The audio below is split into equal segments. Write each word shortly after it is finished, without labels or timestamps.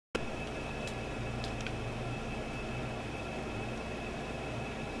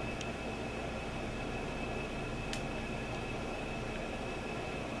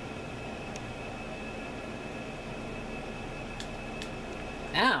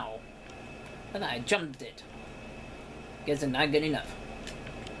Ow. I thought I jumped it. Guess it's not good enough.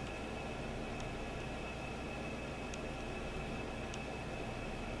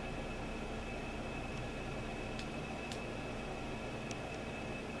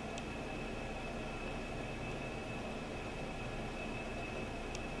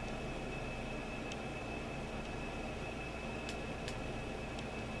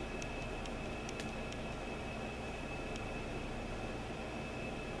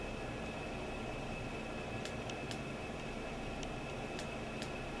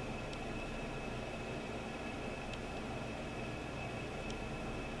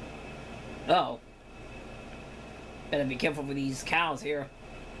 Oh. Better be careful with these cows here.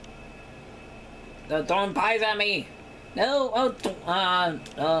 They're throwing pies at me! No! Oh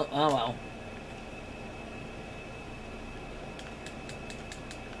well.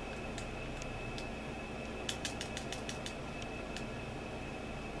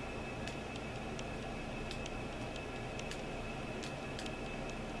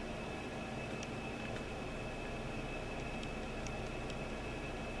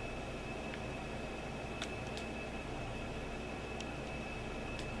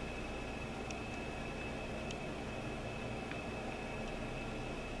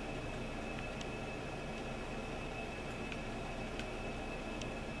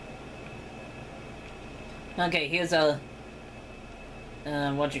 Okay, here's a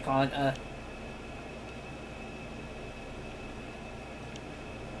what you call it,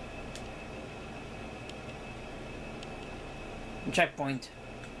 checkpoint.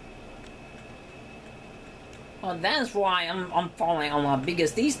 Well, that's why I'm falling on my,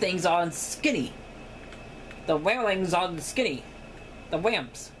 because these things are skinny. The whalings are skinny. The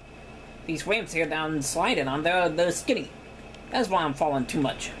ramps. These ramps here down sliding on, they're skinny. That's why I'm falling too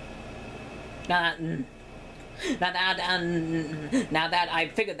much. Now that I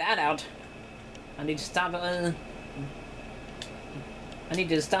figured that out, I need to stop. I need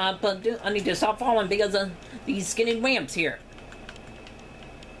to stop. I need to stop falling because of these skinny ramps here.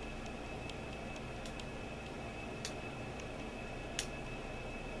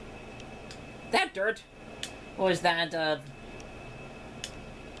 That dirt, or is that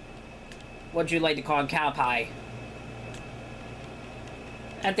what you like to call cow pie?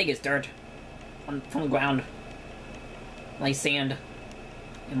 I think it's dirt from the ground. Like sand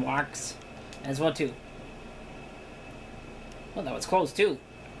and rocks as well too. Well, that was close too.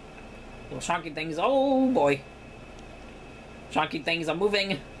 Little shocking things. Oh boy, shocking things are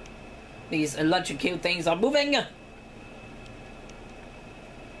moving. These electrocute things are moving.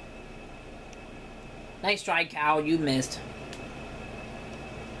 Nice try, cow. You missed.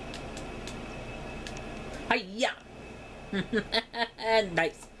 Hiya!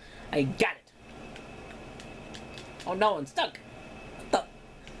 Nice. I got it. Oh no, I'm stuck. What the?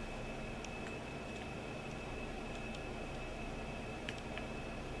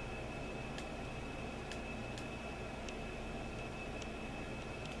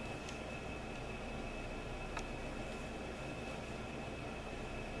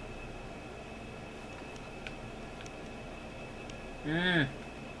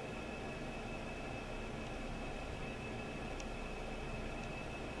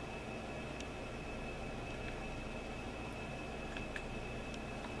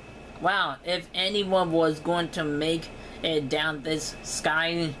 Wow, if anyone was going to make it down this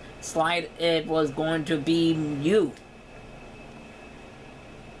sky slide, it was going to be you.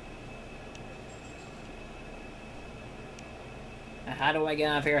 How do I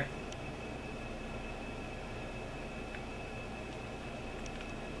get out of here?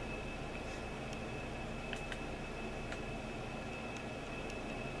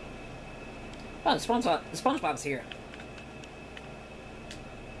 Oh, SpongeBob's here.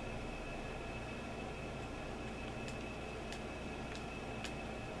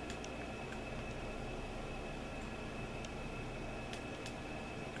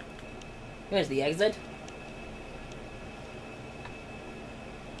 Here's the exit.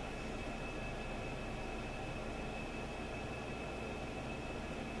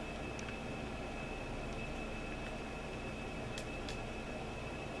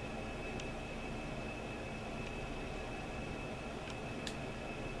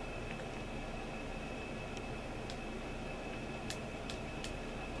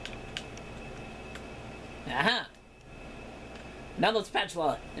 Aha! Another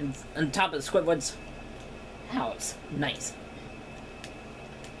spatula on top of Squidward's house. Nice.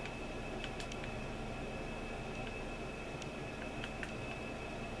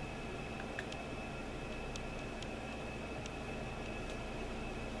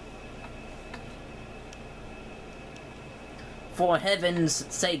 for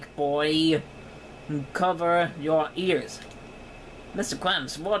heaven's sake, boy, cover your ears. Mr.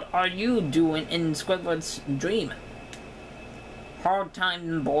 Krabs, what are you doing in Squidward's dream? Hard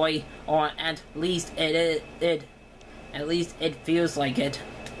time, boy, or at least it feels like it.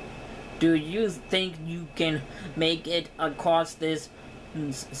 Do you think you can make it across this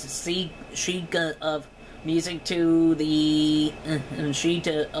sheet of music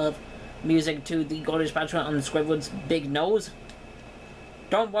to the Golden Spatula on Squidward's big nose?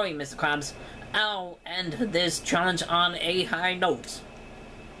 Don't worry, Mr. Krabs. I'll end this challenge on a high note.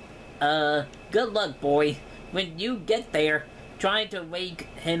 Good luck, boy. When you get there, try to wake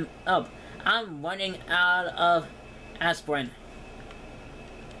him up. I'm running out of aspirin.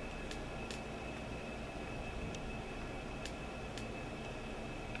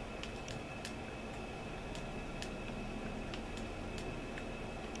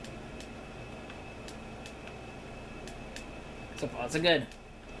 So far, so good.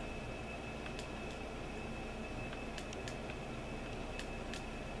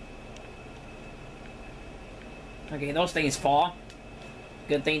 Okay, those things fall.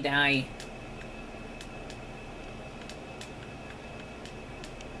 Good thing that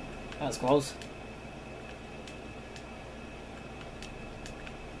that was close.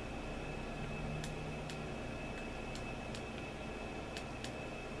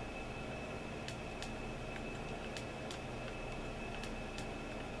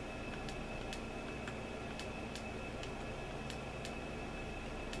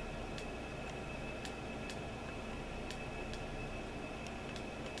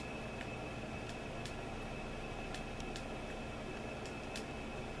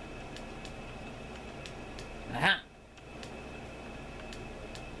 Aha.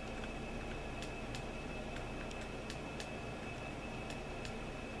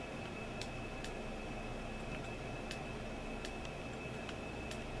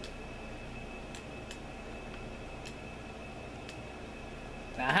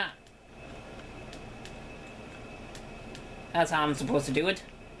 Aha. That's how I'm supposed to do it.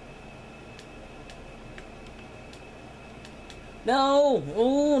 No!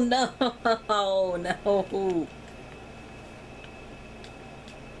 Oh no! No!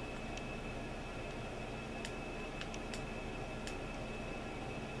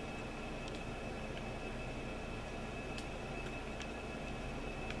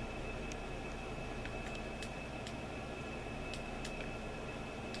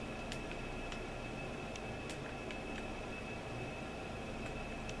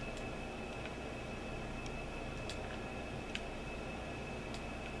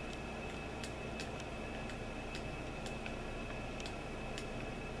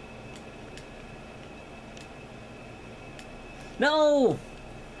 No!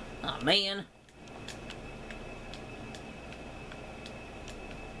 Oh man.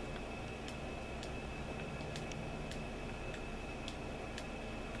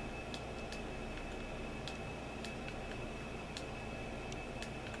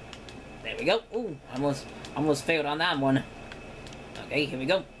 There we go. Ooh, almost failed on that one. Okay, here we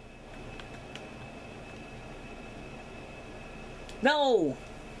go. No!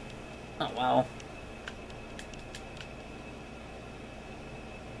 Oh wow.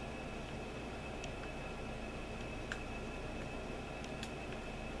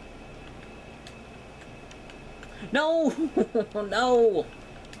 No! No!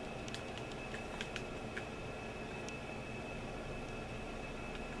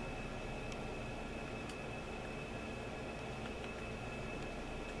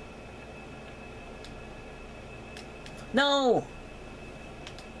 No!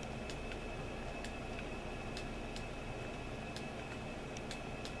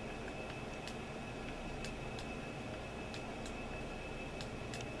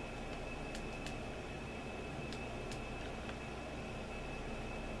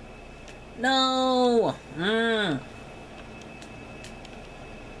 No!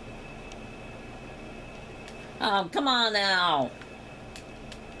 Oh, come on now!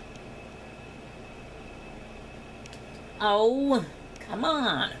 Oh, come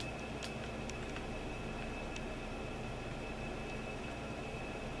on!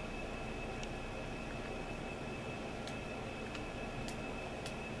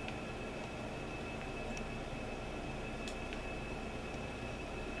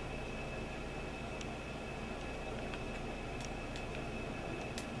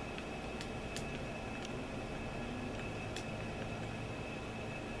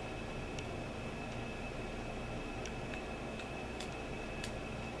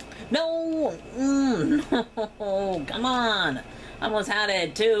 No! No! Come on! I almost had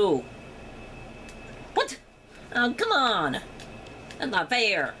it too! What? Oh, come on! That's not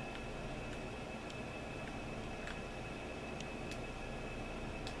fair.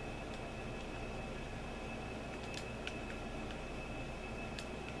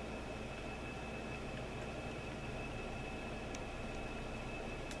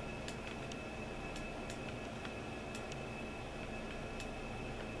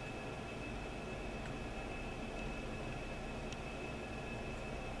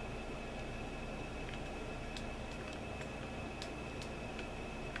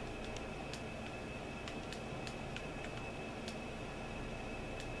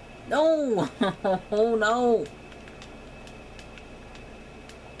 No! Oh no!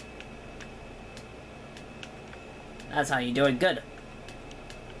 That's how you do it good.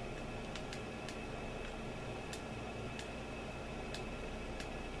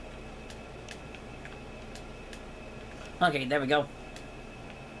 Okay, there we go.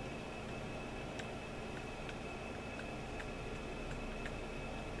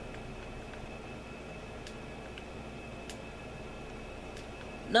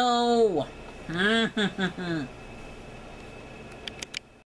 No!